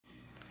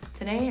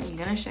Today I'm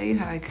gonna show you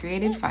how I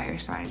created fire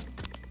sign.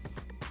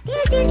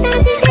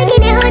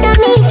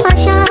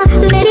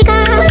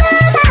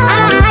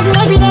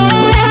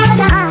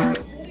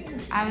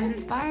 I was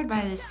inspired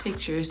by this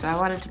picture, so I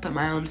wanted to put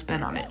my own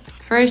spin on it.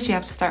 First, you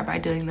have to start by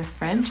doing the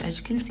French, as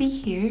you can see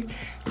here.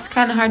 It's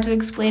kind of hard to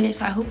explain it,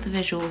 so I hope the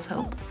visuals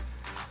help.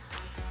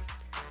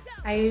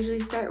 I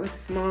usually start with a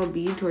small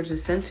bead towards the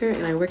center,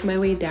 and I work my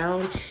way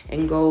down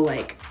and go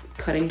like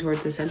cutting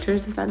towards the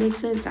centers, if that makes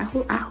sense. I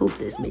hope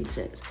this makes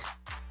sense.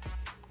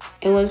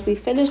 And once we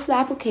finish the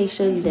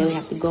application, then we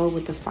have to go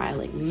with the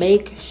filing.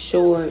 Make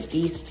sure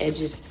these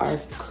edges are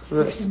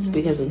crisp,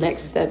 because the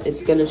next step,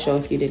 it's gonna show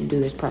if you didn't do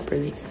this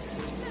properly.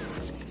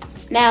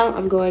 Now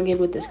I'm going in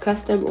with this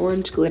custom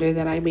orange glitter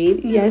that I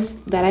made. Yes,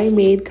 that I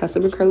made,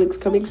 custom acrylics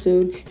coming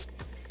soon.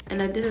 And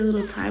I did a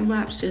little time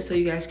lapse just so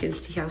you guys can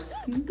see how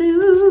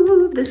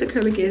smooth this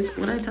acrylic is.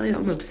 When I tell you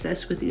I'm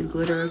obsessed with these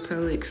glitter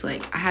acrylics,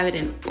 like I have it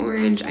in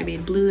orange, I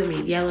made blue, I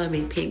made yellow, I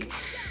made pink.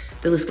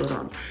 The list goes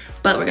on.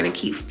 But we're gonna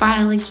keep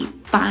filing, keep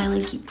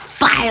filing, keep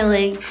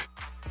filing.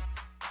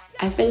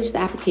 I finished the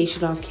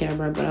application off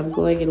camera, but I'm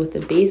going in with the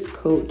base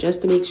coat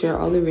just to make sure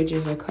all the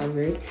ridges are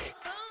covered.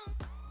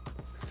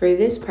 For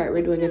this part,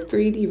 we're doing a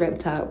 3D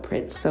reptile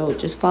print. So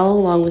just follow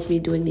along with me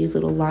doing these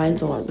little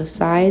lines along the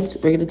sides.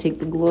 We're gonna take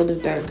the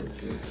glow-in-the-dark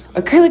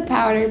acrylic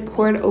powder,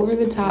 pour it over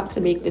the top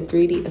to make the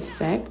 3D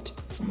effect.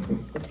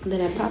 And then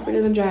I pop it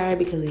in the dryer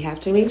because we have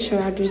to make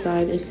sure our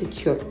design is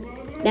secure.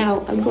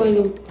 Now, I'm going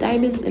in with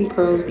diamonds and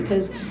pearls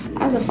because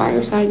as a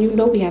fire sign, you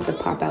know we have to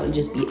pop out and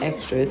just be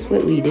extra. It's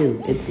what we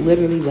do. It's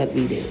literally what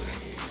we do.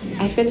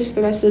 I finished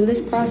the rest of this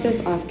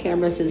process off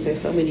camera since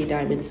there's so many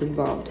diamonds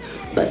involved.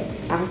 But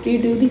after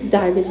you do these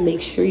diamonds,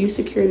 make sure you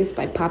secure this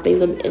by popping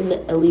them in the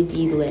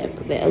LED lamp.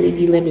 The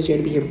LED lamp is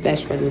going to be your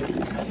best friend with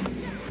these.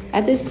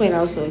 At this point,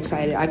 I was so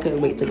excited. I couldn't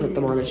wait to put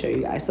them on and show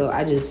you guys. So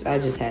I just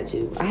had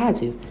to. I had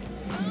to.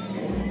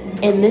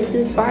 And this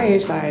is fire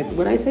sign.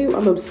 When I tell you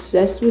I'm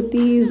obsessed with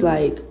these,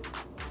 like,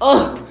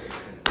 oh,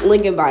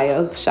 link in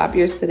bio. Shop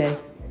yours today.